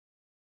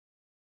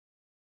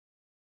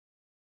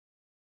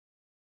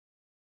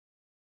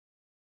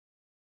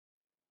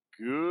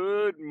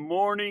Good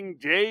morning,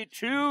 day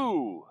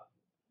two.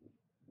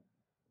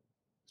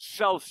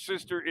 South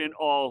Sister in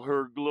all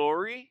her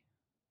glory.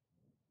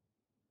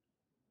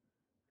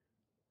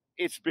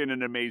 It's been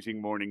an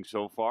amazing morning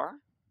so far.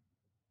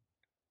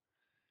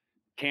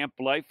 Camp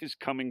life is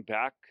coming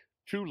back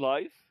to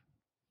life.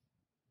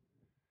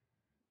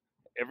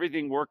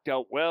 Everything worked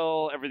out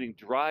well. Everything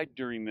dried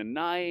during the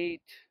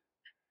night.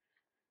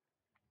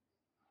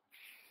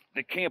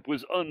 The camp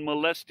was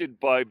unmolested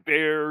by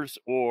bears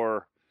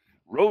or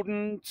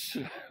rodents.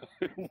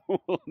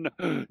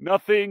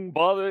 Nothing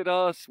bothered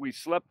us. We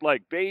slept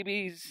like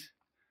babies.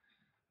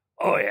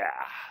 Oh,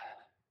 yeah.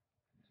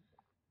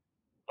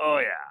 Oh,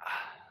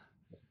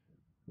 yeah.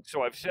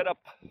 So I've set up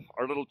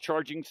our little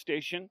charging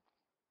station,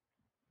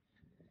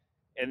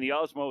 and the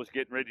Osmo is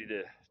getting ready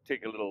to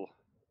take a little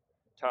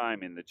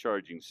time in the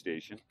charging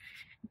station.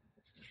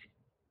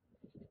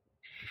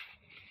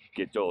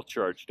 Get all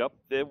charged up.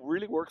 It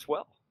really works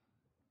well.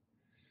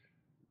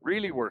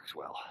 Really works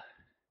well.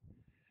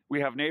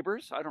 We have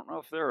neighbors. I don't know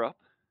if they're up.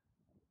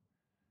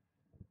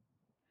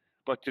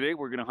 But today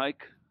we're going to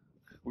hike.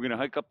 We're going to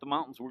hike up the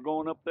mountains. We're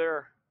going up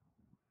there.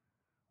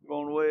 We're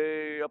going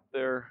way up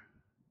there.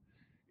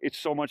 It's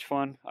so much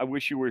fun. I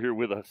wish you were here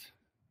with us.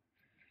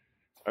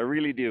 I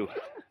really do.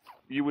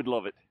 You would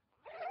love it.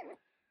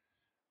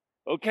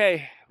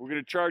 Okay, we're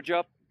going to charge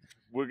up.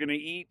 We're going to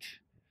eat.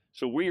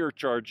 So we are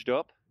charged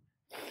up.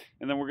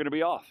 And then we're going to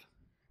be off.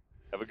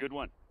 Have a good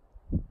one.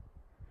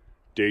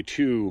 Day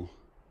two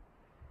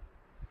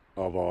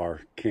of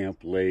our Camp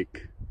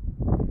Lake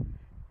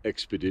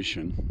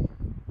expedition.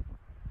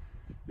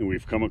 And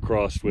we've come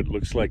across what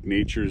looks like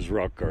nature's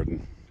rock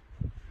garden.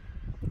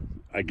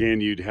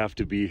 Again, you'd have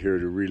to be here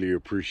to really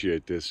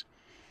appreciate this.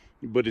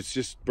 But it's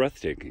just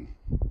breathtaking.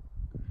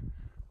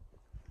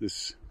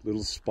 This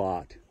little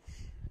spot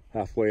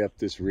halfway up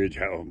this ridge,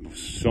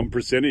 some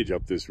percentage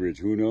up this ridge,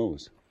 who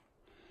knows?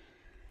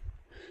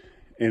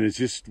 And it's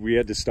just, we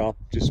had to stop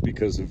just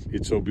because of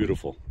it's so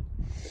beautiful.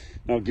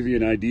 Now I'll give you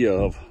an idea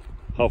of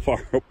how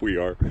far up we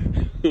are.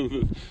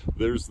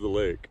 There's the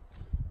lake.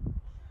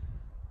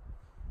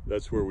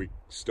 That's where we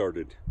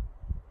started.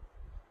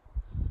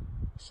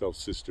 South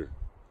Sister.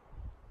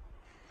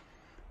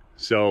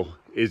 So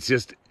it's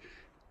just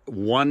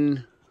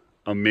one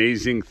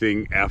amazing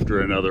thing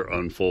after another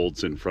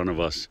unfolds in front of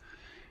us,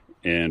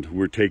 and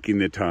we're taking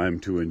the time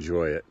to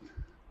enjoy it.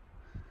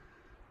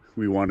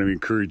 We want to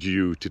encourage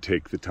you to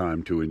take the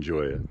time to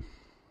enjoy it.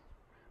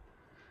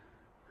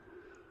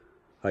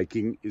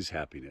 Hiking is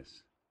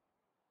happiness.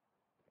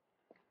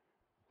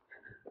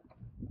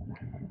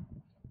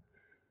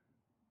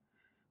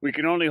 We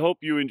can only hope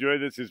you enjoy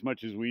this as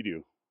much as we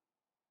do.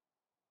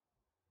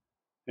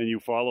 And you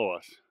follow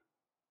us.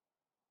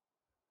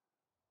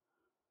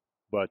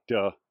 But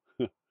I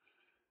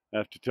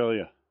have to tell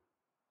you,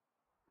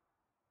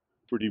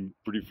 pretty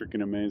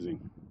freaking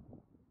amazing.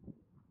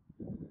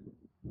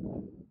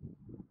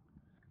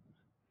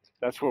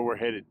 That's where we're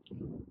headed.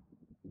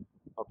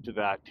 Up to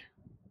that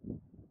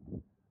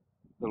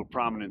little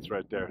prominence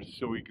right there,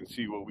 so we can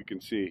see what we can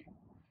see.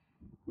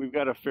 We've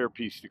got a fair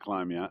piece to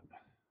climb yet.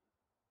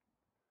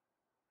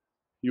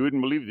 You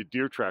wouldn't believe the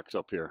deer tracks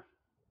up here.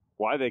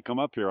 Why they come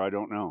up here, I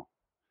don't know.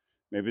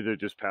 Maybe they're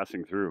just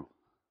passing through.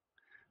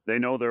 They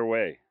know their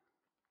way.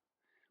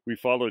 We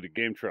followed a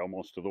game trail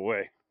most of the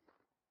way.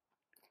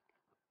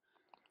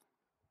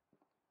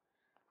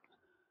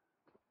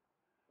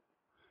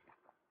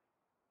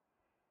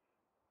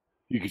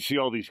 You can see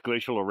all these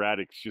glacial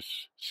erratics just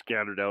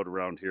scattered out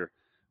around here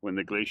when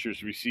the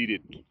glaciers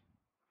receded.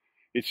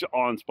 It's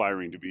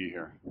awe-inspiring to be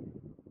here.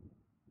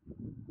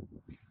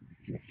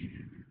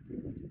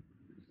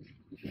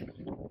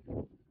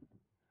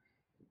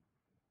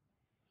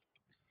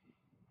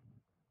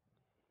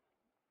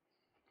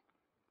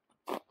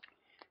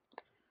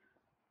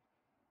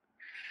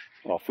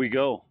 Off we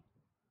go.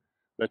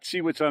 Let's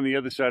see what's on the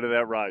other side of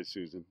that rise,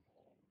 Susan.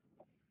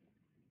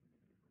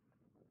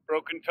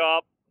 Broken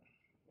top.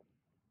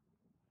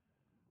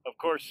 Of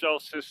course,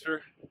 South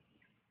Sister.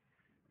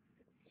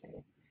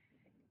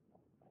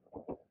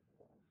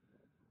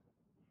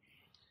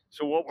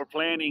 So what we're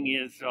planning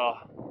is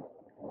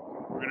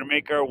we're going to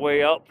make our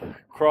way up,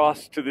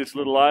 cross to this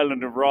little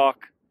island of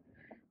rock,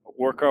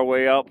 work our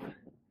way up,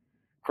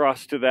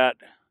 cross to that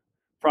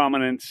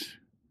prominence,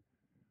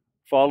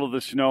 follow the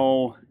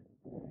snow,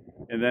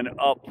 and then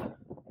up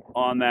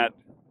on that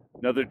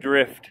another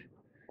drift,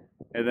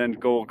 and then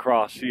go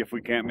across, see if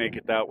we can't make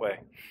it that way.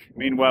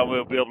 Meanwhile,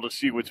 we'll be able to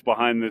see what's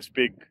behind this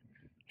big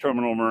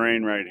terminal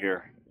moraine right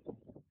here.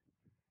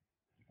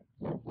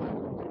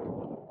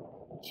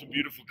 It's a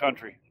beautiful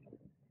country.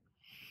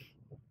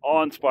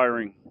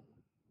 Awe-inspiring.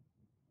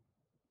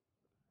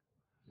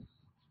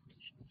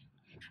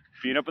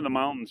 Being up in the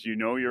mountains, you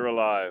know you're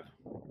alive.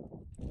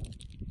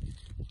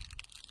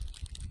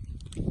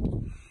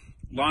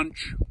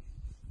 Lunch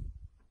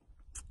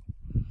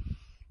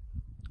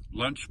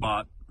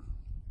spot.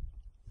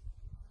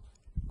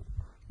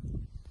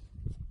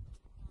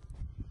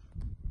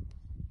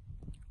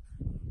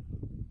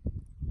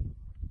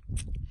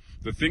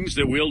 The things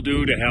that we'll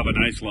do to have a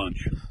nice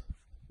lunch.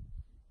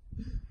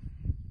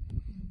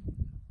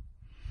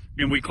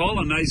 And we call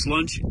a nice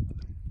lunch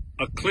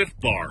a Cliff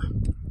Bar.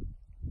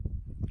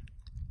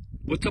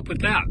 What's up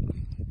with that?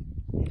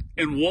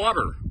 And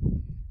water.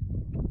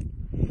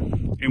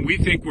 And we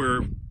think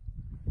we're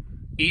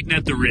eating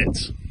at the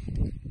Ritz.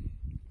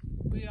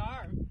 We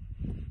are.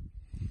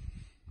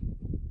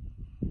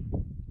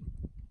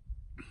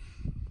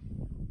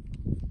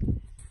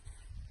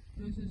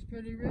 This is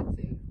pretty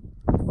ritzy.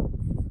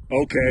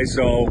 Okay,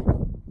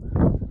 so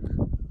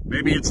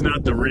maybe it's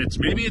not the Ritz.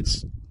 Maybe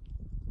it's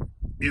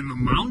in the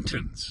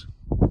mountains.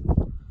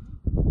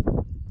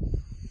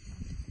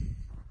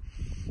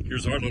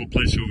 Here's our little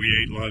place where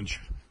we ate lunch.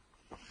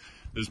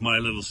 There's my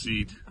little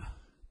seat.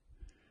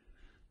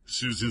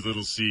 Susie's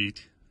little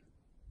seat.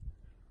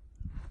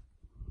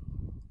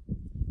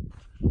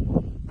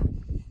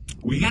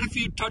 We had a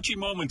few touchy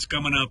moments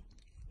coming up.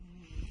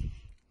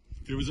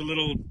 There was a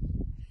little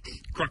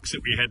crux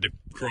that we had to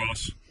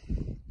cross.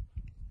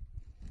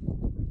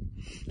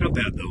 Not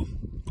bad though.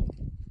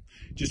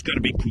 Just got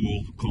to be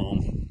cool,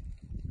 calm,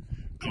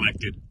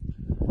 collected,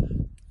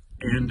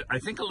 and I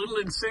think a little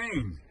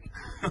insane.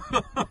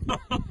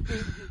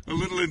 A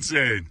little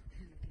insane.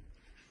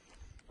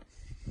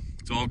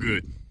 It's all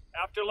good.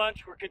 After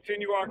lunch, we'll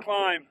continue our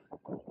climb.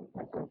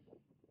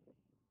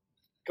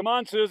 Come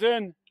on,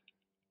 Susan.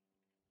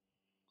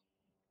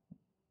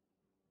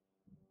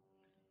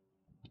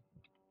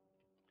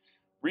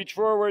 Reach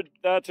forward.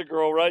 That's a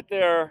girl right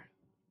there.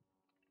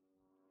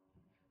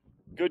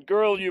 Good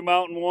girl, you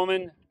mountain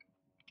woman.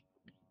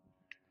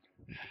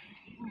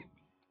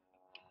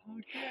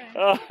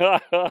 Okay.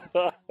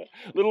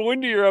 Little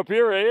windier up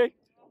here, eh?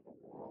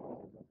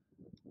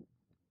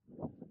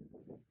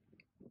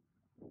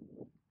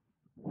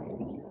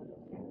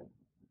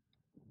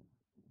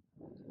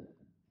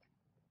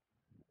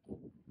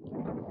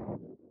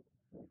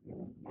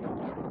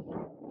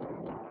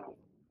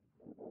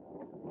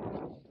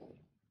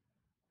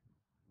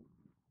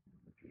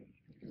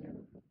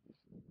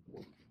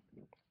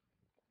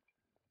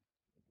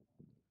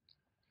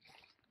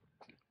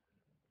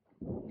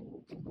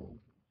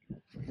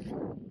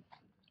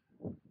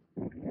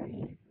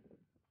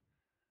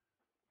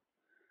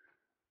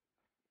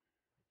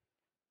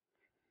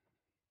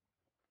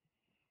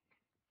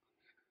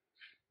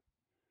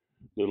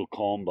 Little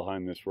calm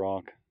behind this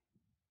rock.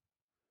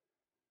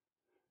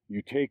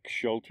 You take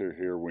shelter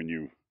here when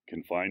you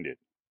can find it.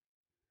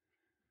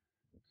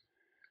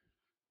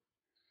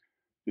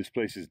 This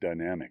place is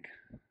dynamic.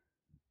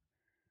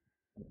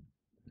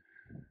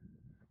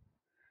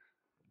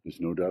 There's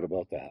no doubt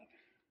about that.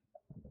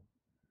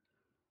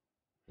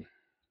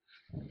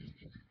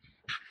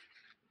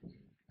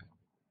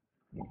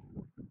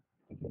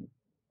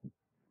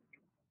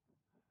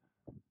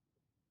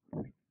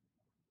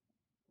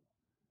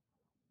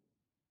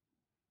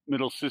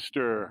 Middle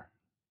sister.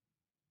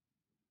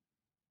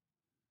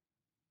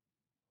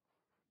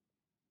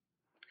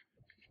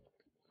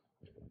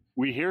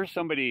 We hear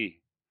somebody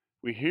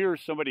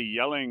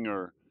yelling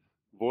or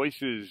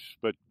voices,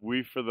 but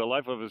for the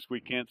life of us,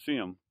 we can't see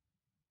them.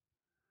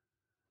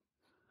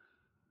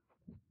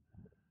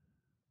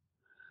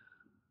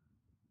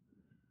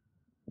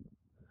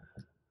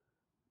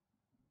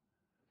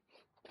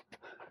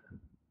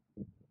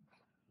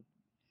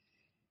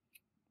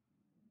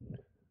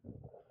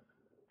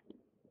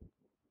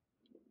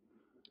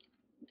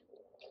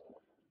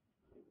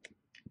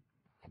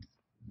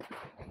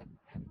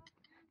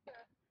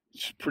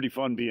 It's pretty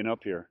fun being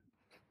up here.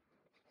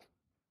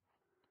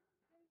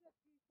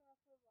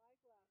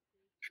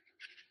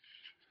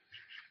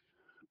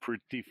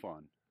 Pretty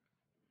fun.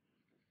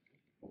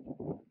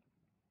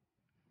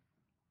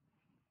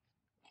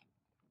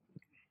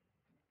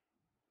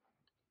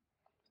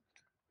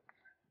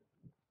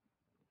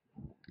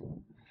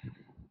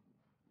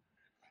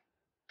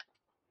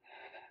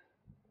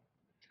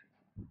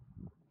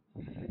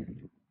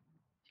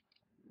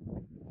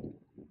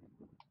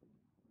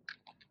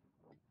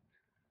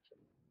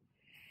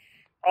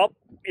 Up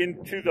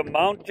into the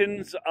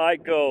mountains I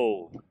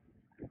go,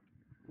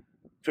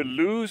 to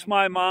lose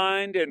my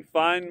mind and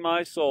find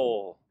my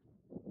soul.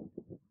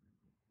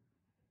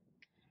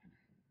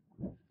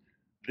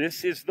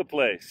 This is the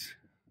place.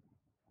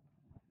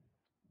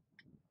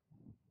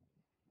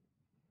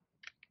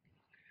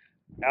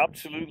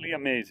 Absolutely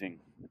amazing.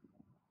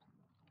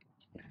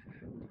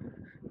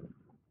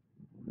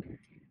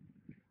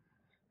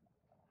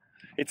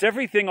 It's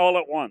everything all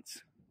at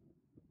once.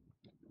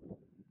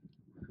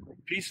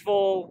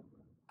 Peaceful,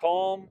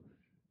 calm,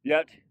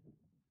 yet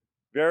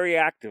very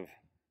active.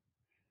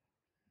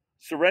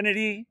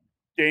 Serenity,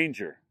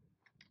 danger.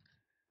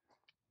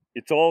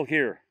 It's all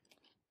here.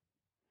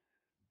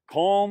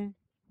 Calm,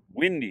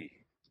 windy.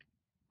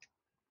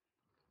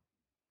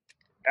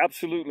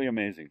 Absolutely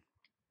amazing.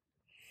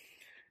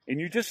 And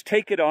you just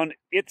take it on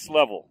its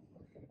level.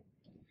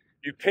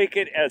 You take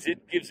it as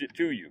it gives it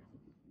to you.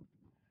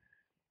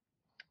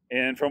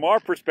 And from our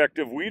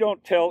perspective, we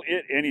don't tell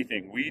it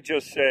anything. We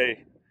just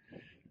say,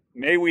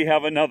 may we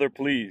have another,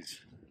 please.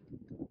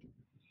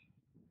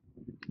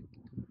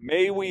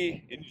 May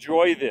we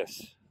enjoy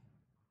this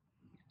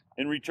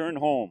and return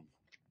home.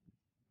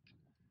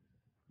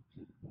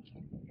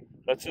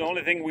 That's the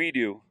only thing we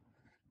do.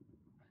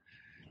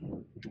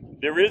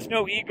 There is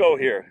no ego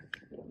here.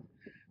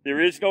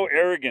 There is no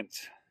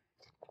arrogance.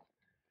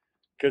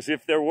 Because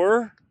if there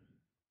were,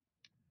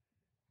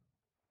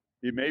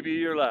 it may be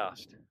your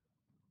last.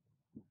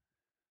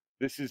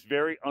 This is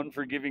very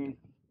unforgiving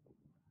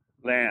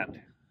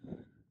land.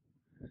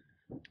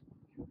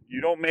 You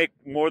don't make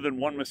more than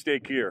one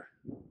mistake here.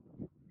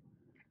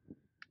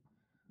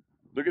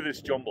 Look at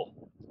this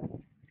jumble.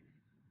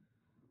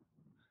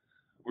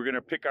 We're going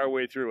to pick our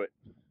way through it.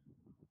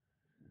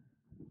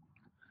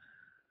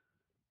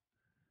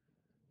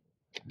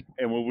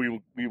 And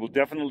we will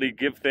definitely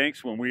give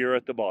thanks when we are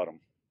at the bottom.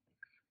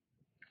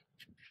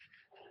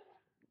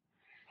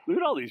 Look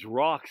at all these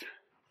rocks.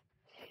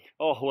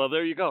 Oh, well,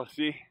 there you go.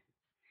 See?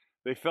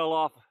 They fell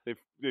off.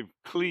 They've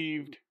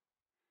cleaved.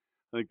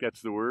 I think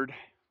that's the word.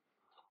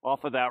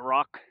 Off of that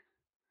rock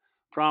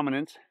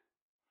prominence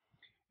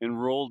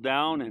and rolled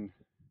down and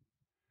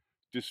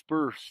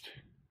dispersed.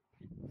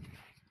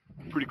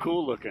 Pretty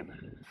cool looking.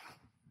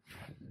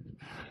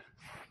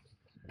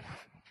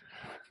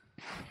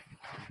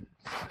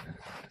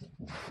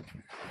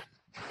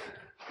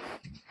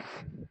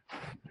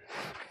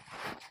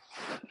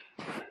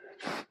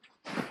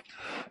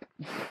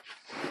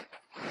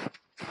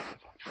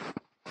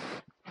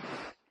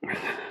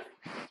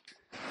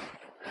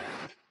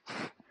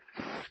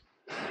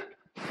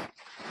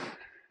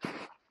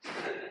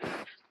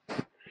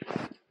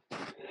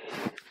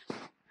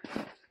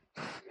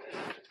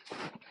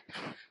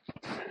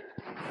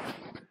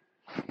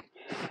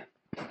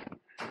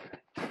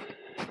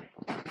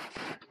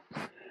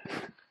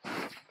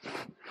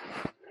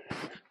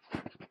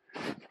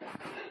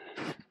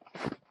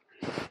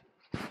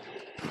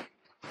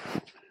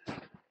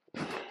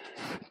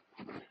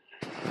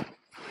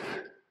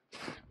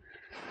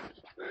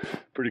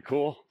 Pretty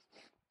cool.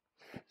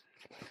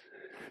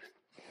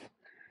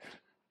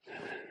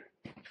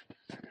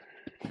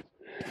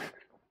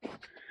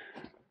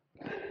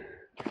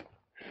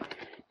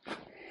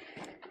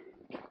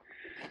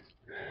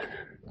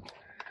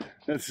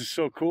 This is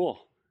so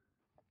cool.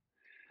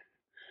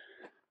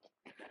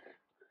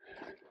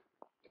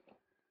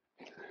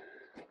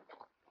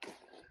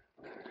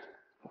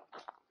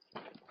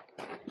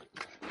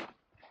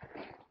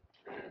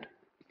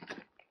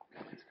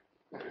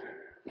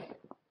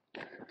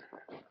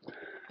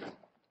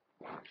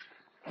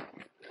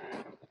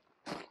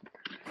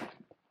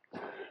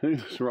 Look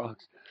at those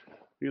rocks.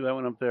 Look at that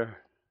one up there.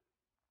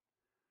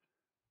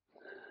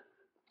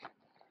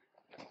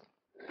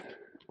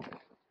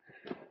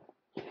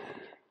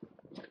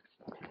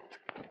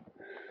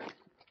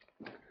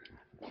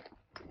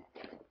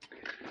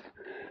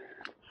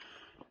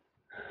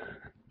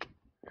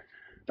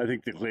 I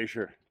think the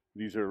glacier,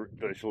 these are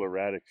glacial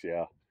erratics,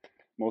 yeah.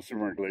 Most of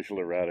them are glacial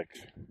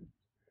erratics.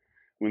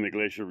 When the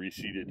glacier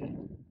receded,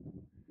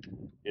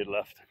 it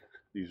left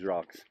these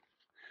rocks.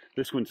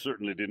 This one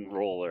certainly didn't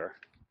roll there.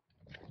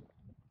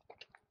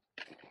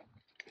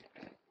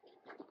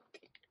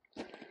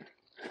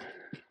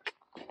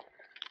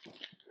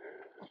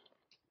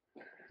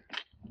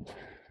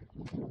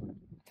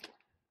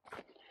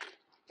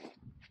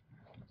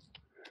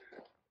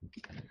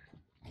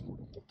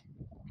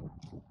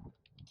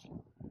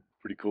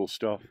 Pretty cool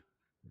stuff.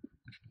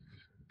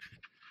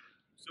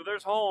 So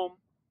there's home.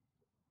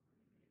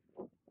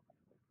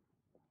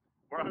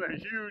 We're on a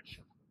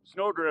huge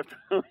snowdrift.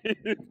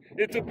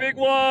 It's a big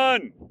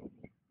one.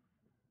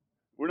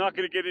 We're not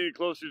going to get any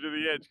closer to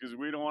the edge because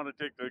we don't want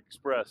to take the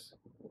express.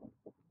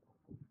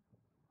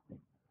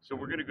 So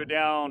we're going to go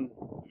down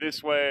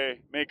this way,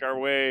 make our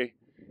way,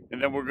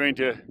 and then we're going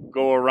to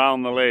go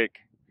around the lake.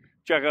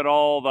 Check out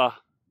all the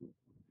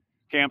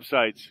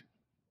campsites.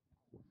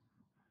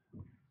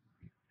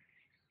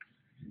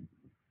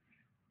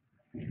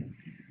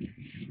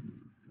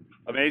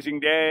 Amazing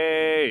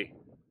day.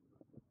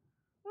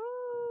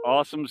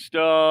 Awesome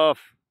stuff.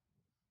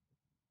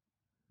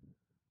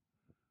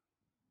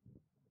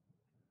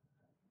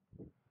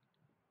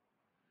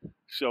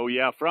 So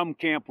yeah, from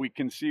camp we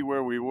can see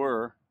where we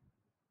were,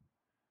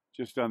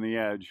 just on the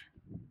edge.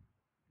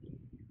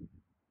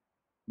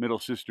 Middle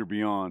Sister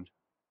beyond.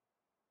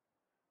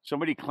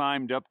 Somebody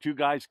climbed up, 2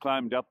 guys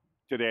climbed up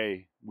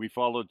today. We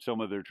followed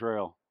some of their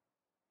trail.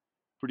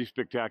 Pretty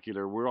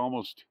spectacular. We're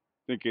almost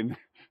thinking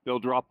they'll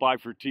drop by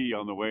for tea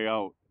on the way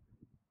out.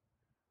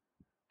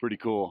 Pretty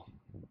cool.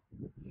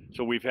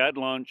 So we've had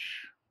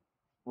lunch,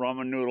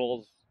 ramen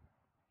noodles.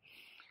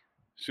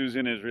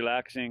 Susan is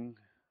relaxing.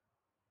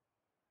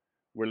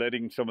 We're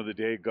letting some of the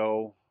day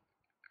go.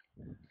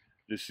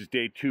 This is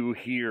day 2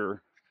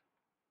 here.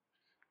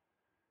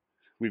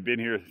 We've been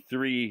here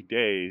 3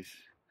 days.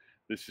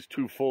 This is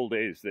 2 full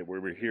days that we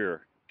were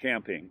here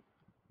camping.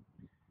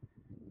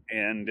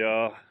 And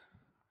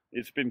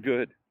it's been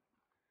good.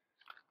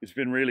 It's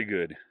been really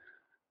good.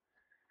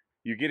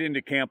 You get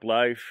into camp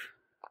life.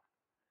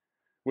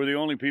 We're the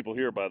only people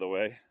here, by the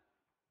way.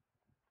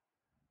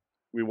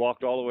 We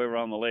walked all the way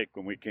around the lake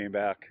when we came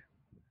back.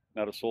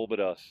 Not a soul but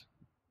us.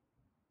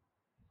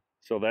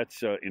 So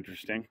that's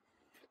interesting.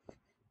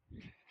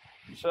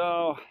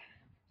 So,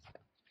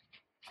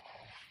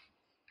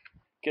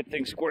 get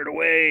things squared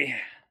away.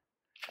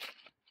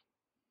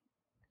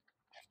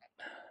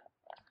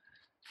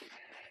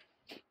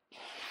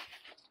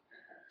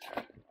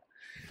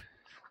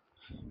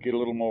 Get a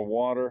little more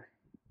water.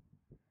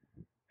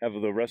 Have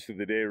the rest of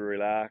the day to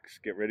relax.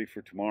 Get ready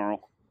for tomorrow.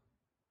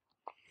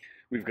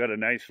 We've got a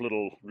nice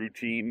little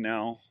routine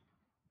now.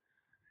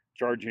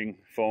 Charging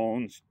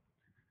phones,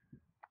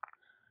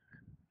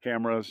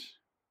 cameras.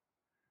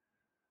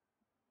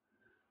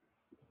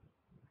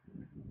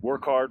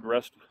 Work hard,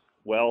 rest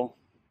well,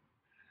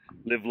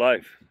 live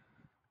life.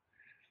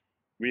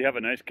 We have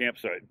a nice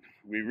campsite.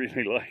 We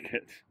really like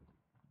it.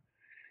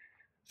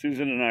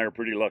 Susan and I are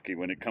pretty lucky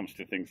when it comes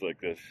to things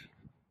like this.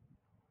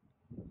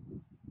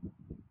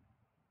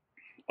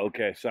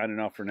 Okay, signing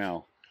off for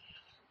now.